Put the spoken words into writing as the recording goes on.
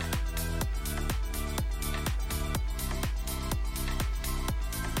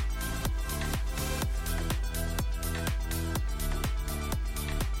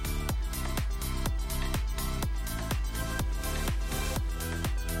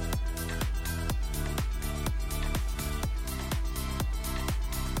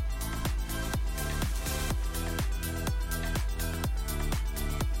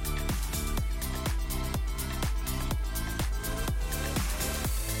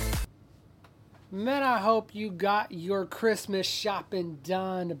Man, I hope you got your Christmas shopping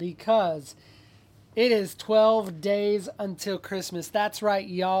done because it is 12 days until Christmas. That's right,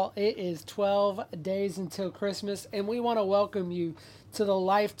 y'all. It is 12 days until Christmas, and we want to welcome you to the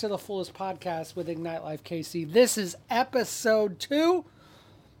Life to the Fullest podcast with Ignite Life KC. This is episode 2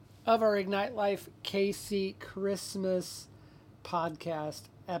 of our Ignite Life KC Christmas podcast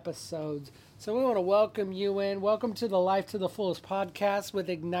episodes. So we want to welcome you in. Welcome to the Life to the Fullest podcast with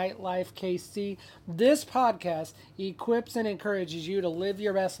Ignite Life KC. This podcast equips and encourages you to live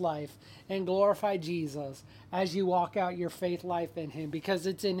your best life and glorify Jesus as you walk out your faith life in Him, because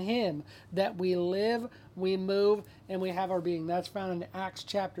it's in Him that we live, we move, and we have our being. That's found in Acts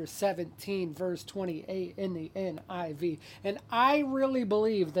chapter 17, verse 28 in the NIV. And I really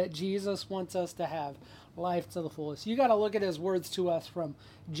believe that Jesus wants us to have life to the fullest. You got to look at His words to us from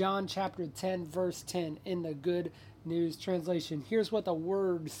John chapter 10, verse 10 in the Good News Translation. Here's what the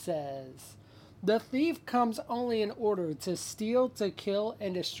word says. The thief comes only in order to steal, to kill,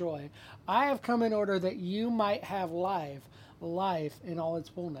 and destroy. I have come in order that you might have life in all its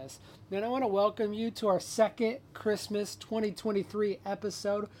fullness. And I want to welcome you to our second Christmas 2023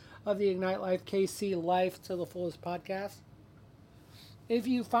 episode of the Ignite Life KC Life to the Fullest podcast. If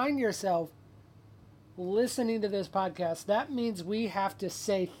you find yourself listening to this podcast, that means we have to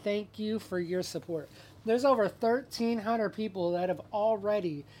say thank you for your support. There's over 1,300 people that have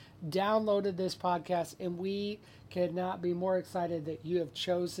already downloaded this podcast, and we could not be more excited that you have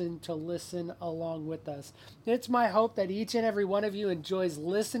chosen to listen along with us. It's my hope that each and every one of you enjoys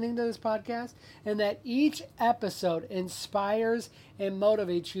listening to this podcast, and that each episode inspires and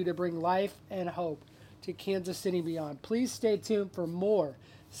motivates you to bring life and hope to Kansas City and beyond. Please stay tuned for more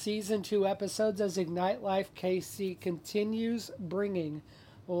Season 2 episodes as Ignite Life KC continues bringing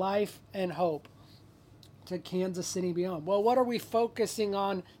life and hope to Kansas City and beyond. Well, what are we focusing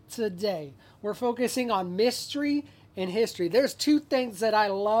on today? We're focusing on mystery and history. There's two things that I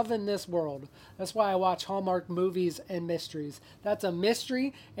love in this world. That's why I watch Hallmark movies and mysteries. That's a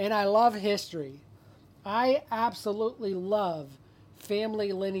mystery, and I love history. I absolutely love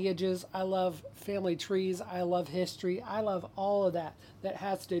family lineages. I love family trees. I love history. I love all of that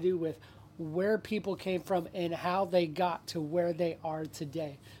has to do with where people came from and how they got to where they are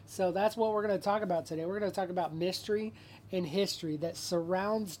today. So that's what we're going to talk about today. We're going to talk about mystery and history that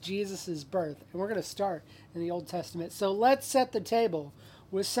surrounds Jesus's birth. And we're going to start in the Old Testament. So let's set the table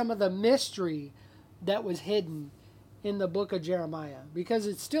with some of the mystery that was hidden in the book of Jeremiah, because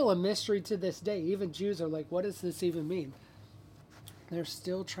it's still a mystery to this day. Even Jews are like, what does this even mean? They're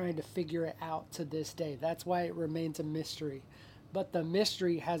still trying to figure it out to this day. That's why it remains a mystery. But the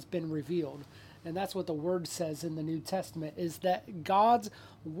mystery has been revealed. And that's what the Word says in the New Testament, is that God's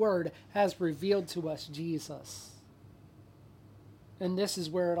Word has revealed to us Jesus. And this is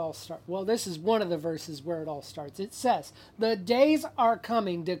where it all starts. Well, this is one of the verses where it all starts. It says, "The days are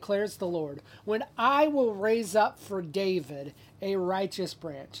coming, declares the Lord, when I will raise up for David a righteous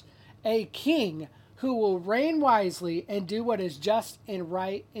branch, a king who will reign wisely and do what is just and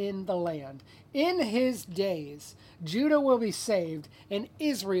right in the land. In his days, Judah will be saved, and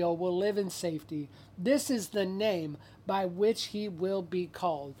Israel will live in safety. This is the name by which he will be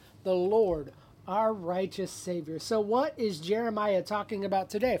called, the Lord, our righteous Savior." So what is Jeremiah talking about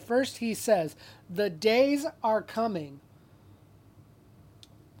today? First, he says, the days are coming,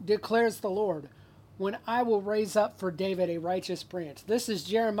 declares the Lord, when I will raise up for David a righteous branch. This is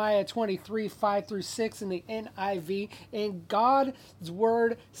Jeremiah 23, 5 through 6 in the NIV. And God's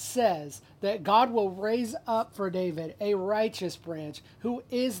word says that God will raise up for David a righteous branch, who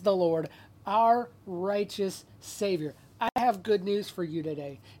is the Lord, our righteous Savior. I have good news for you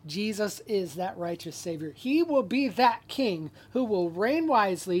today. Jesus is that righteous Savior. He will be that King who will reign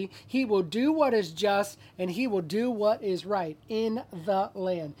wisely. He will do what is just, and He will do what is right in the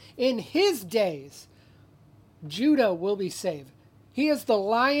land. In His days, Judah will be saved. He is the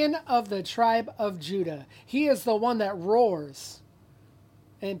Lion of the tribe of Judah. He is the one that roars,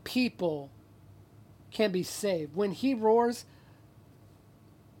 and people can be saved. When He roars,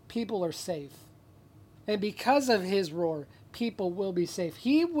 people are safe. And because of His roar, people will be safe.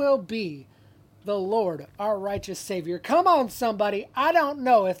 He will be the Lord, our righteous Savior. Come on, somebody. I don't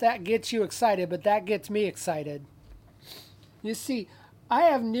know if that gets you excited, but that gets me excited. You see, I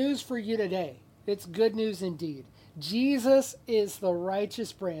have news for you today. It's good news indeed. Jesus is the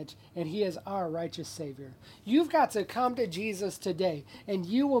righteous branch, and He is our righteous Savior. You've got to come to Jesus today, and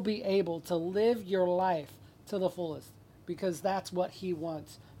you will be able to live your life to the fullest, because that's what He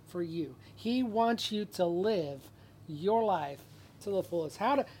wants for you. He wants you to live your life to the fullest.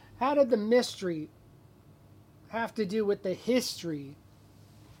 How did the mystery have to do with the history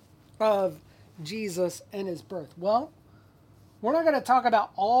of Jesus and his birth? Well, we're not going to talk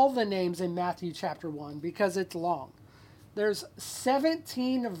about all the names in Matthew chapter 1 because it's long. There's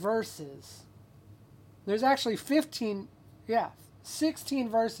 17 verses. There's actually 16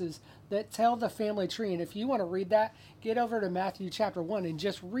 verses that tell the family tree. And if you want to read that, get over to Matthew chapter 1 and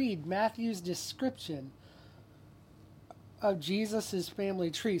just read Matthew's description of Jesus's family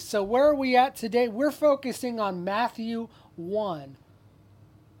tree. So where are we at today? We're focusing on Matthew 1,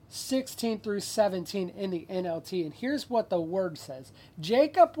 16 through 17 in the NLT. And here's what the word says.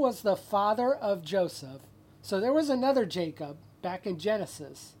 Jacob was the father of Joseph. So there was another Jacob back in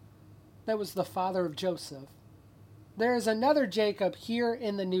Genesis that was the father of Joseph. There is another Jacob here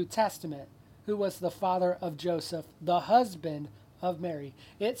in the New Testament who was the father of Joseph, the husband of Mary.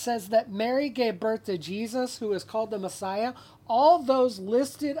 It says that Mary gave birth to Jesus, who is called the Messiah. All those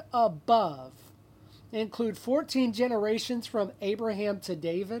listed above include 14 generations from Abraham to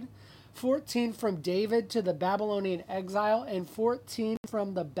David, 14 from David to the Babylonian exile, and 14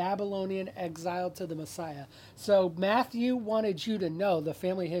 from the Babylonian exile to the Messiah. So Matthew wanted you to know the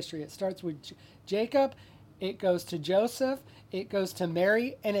family history. It starts with Jacob, it goes to Joseph, it goes to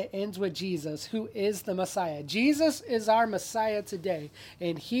Mary, and it ends with Jesus, who is the Messiah. Jesus is our Messiah today,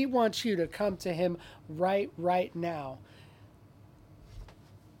 and he wants you to come to him right now.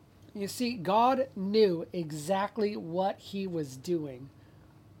 You see, God knew exactly what he was doing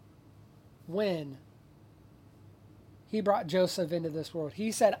when he brought Joseph into this world.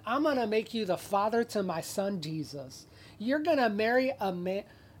 He said, I'm going to make you the father to my son Jesus. You're going to marry a man.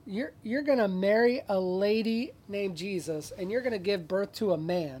 You're going to marry a lady named Jesus, and you're going to give birth to a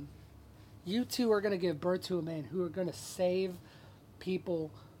man. You two are going to give birth to a man who are going to save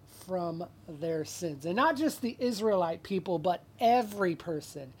people from their sins. And not just the Israelite people, but every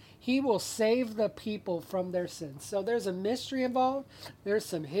person. He will save the people from their sins. So there's a mystery involved. There's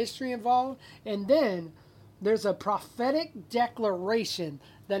some history involved. And then there's a prophetic declaration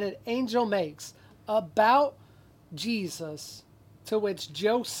that an angel makes about Jesus, to which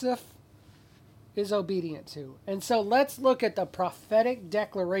Joseph is obedient to. And so let's look at the prophetic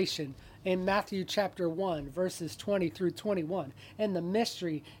declaration in Matthew chapter 1, verses 20 through 21. And the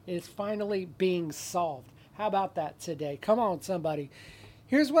mystery is finally being solved. How about that today? Come on, somebody.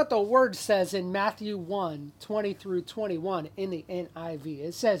 Here's what the word says in Matthew 1, 20 through 21 in the NIV.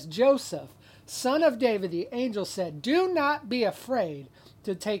 It says, Joseph, son of David, the angel said, do not be afraid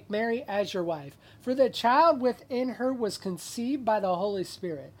to take Mary as your wife, for the child within her was conceived by the Holy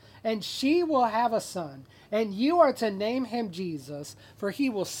Spirit, and she will have a son, and you are to name him Jesus, for he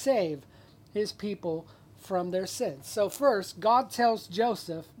will save his people from their sins. So first, God tells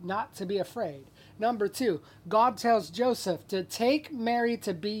Joseph not to be afraid. Number two, God tells Joseph to take Mary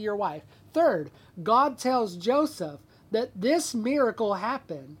to be your wife. Third, God tells Joseph that this miracle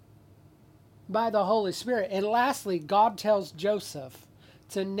happened by the Holy Spirit. And lastly, God tells Joseph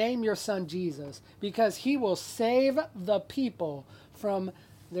to name your son Jesus, because he will save the people from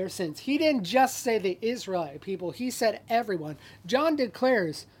their sins. He didn't just say the Israelite people, he said everyone. John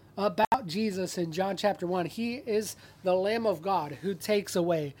declares about Jesus in John chapter 1, he is the Lamb of God who takes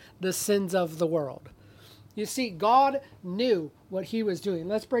away the sins of the world. You see, God knew what he was doing.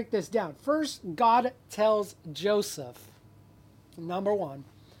 Let's break this down. First, God tells Joseph, number one,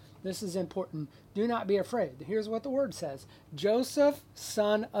 this is important, do not be afraid. Here's what the word says. Joseph,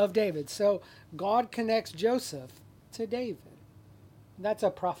 son of David. So God connects Joseph to David. That's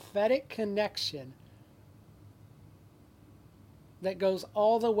a prophetic connection that goes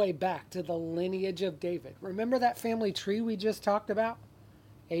all the way back to the lineage of David. Remember that family tree we just talked about?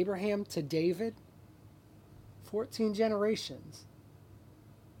 Abraham to David? 14 generations.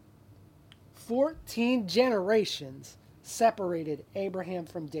 14 generations separated Abraham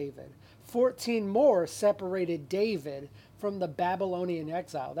from David. 14 more separated David from the Babylonian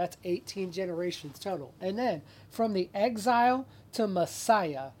exile. That's 18 generations total. And then from the exile to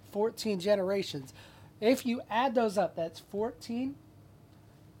Messiah, 14 generations. If you add those up, that's 14,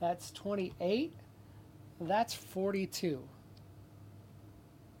 that's 28, that's 42.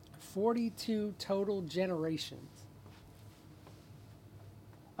 42 total generations.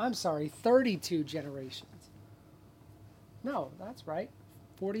 I'm sorry, 32 generations. No, that's right.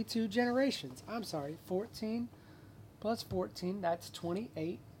 42 generations. I'm sorry, 14 plus 14, that's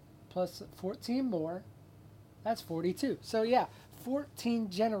 28, plus 14 more, that's 42. So yeah,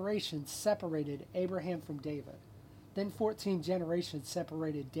 14 generations separated Abraham from David. Then 14 generations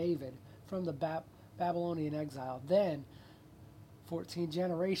separated David from the Babylonian exile. Then 14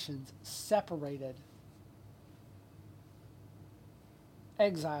 generations separated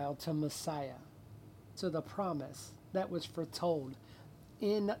exile to Messiah, to the promise that was foretold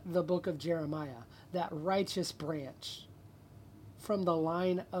in the book of Jeremiah, that righteous branch from the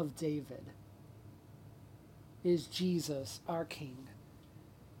line of David, is Jesus, our King.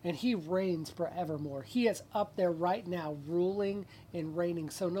 And he reigns forevermore. He is up there right now, ruling and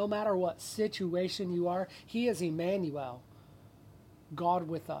reigning. So no matter what situation you are, he is Emmanuel, God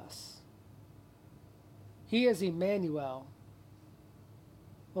with us. He is Emmanuel,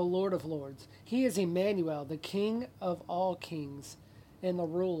 the Lord of Lords. He is Emmanuel, the King of all kings and the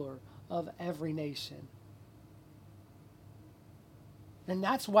ruler of every nation. And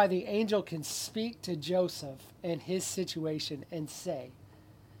that's why the angel can speak to Joseph and his situation and say,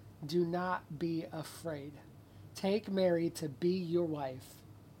 do not be afraid. Take Mary to be your wife.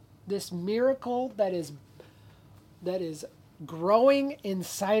 This miracle that is growing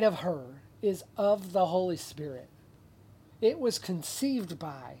inside of her is of the Holy Spirit. It was conceived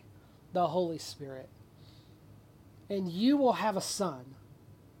by the Holy Spirit. And you will have a son.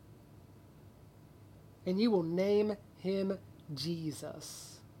 And you will name him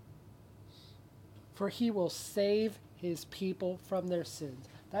Jesus. For he will save his people from their sins.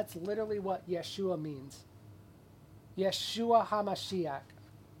 That's literally what Yeshua means. Yeshua HaMashiach.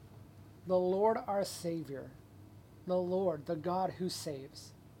 The Lord our Savior. The Lord, the God who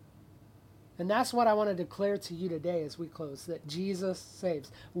saves. And that's what I want to declare to you today as we close, that Jesus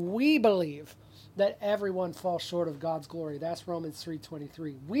saves. We believe that everyone falls short of God's glory. That's Romans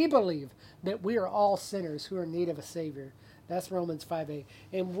 3:23. We believe that we are all sinners who are in need of a Savior. That's Romans 5:8.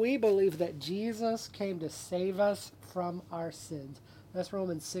 And we believe that Jesus came to save us from our sins. That's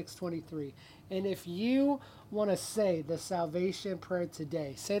Romans 6:23. And if you want to say the salvation prayer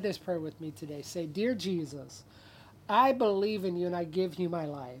today, say this prayer with me today. Say, Dear Jesus, I believe in you and I give you my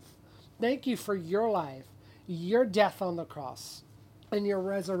life. Thank you for your life, your death on the cross, and your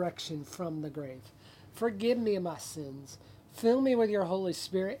resurrection from the grave. Forgive me of my sins. Fill me with your Holy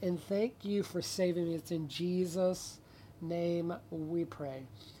Spirit, and thank you for saving me. It's in Jesus' name we pray.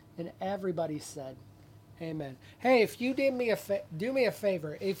 And everybody said, amen. Hey, if you did me do me a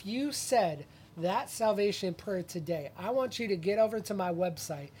favor. If you said that salvation prayer today, I want you to get over to my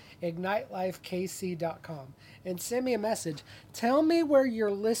website, ignitelifekc.com, and send me a message. Tell me where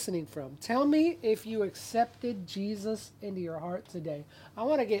you're listening from. Tell me if you accepted Jesus into your heart today. I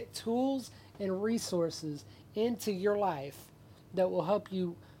want to get tools and resources into your life that will help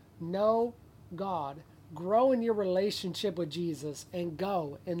you know God, grow in your relationship with Jesus, and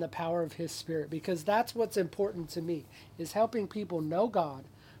go in the power of his Spirit, because that's what's important to me, is helping people know God,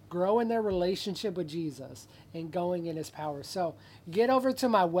 grow in their relationship with Jesus, and going in his power. So get over to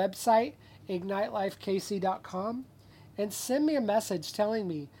my website, ignitelifekc.com, and send me a message telling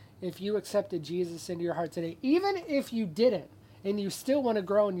me if you accepted Jesus into your heart today. Even if you didn't, and you still want to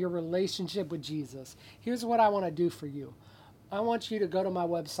grow in your relationship with Jesus, here's what I want to do for you. I want you to go to my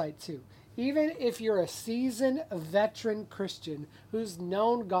website too. Even if you're a seasoned veteran Christian who's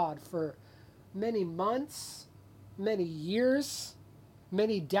known God for many months, many years,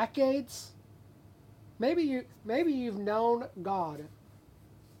 many decades, maybe you've known God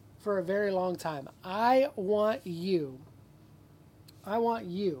for a very long time. I want you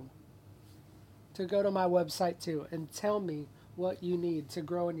to go to my website too and tell me what you need to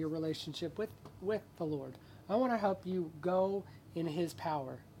grow in your relationship with the Lord. I want to help you go in his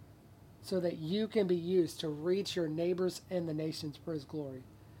power so that you can be used to reach your neighbors and the nations for his glory.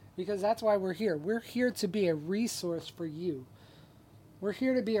 Because that's why we're here. We're here to be a resource for you. We're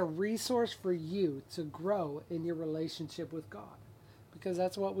here to be a resource for you to grow in your relationship with God. Because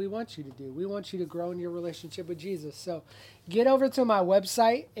that's what we want you to do. We want you to grow in your relationship with Jesus. So get over to my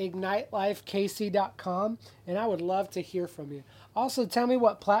website, ignitelifekc.com, and I would love to hear from you. Also, tell me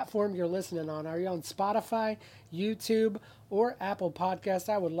what platform you're listening on. Are you on Spotify, YouTube, or Apple Podcast?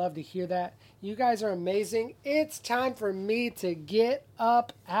 I would love to hear that. You guys are amazing. It's time for me to get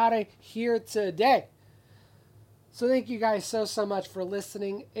up out of here today. So thank you guys so much for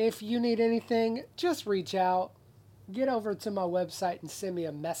listening. If you need anything, just reach out. Get over to my website and send me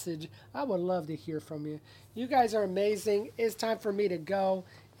a message. I would love to hear from you. You guys are amazing. It's time for me to go.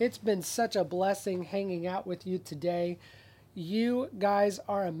 It's been such a blessing hanging out with you today. You guys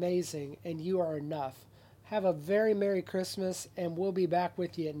are amazing, and you are enough. Have a very Merry Christmas, and we'll be back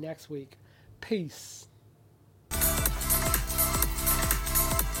with you next week. Peace.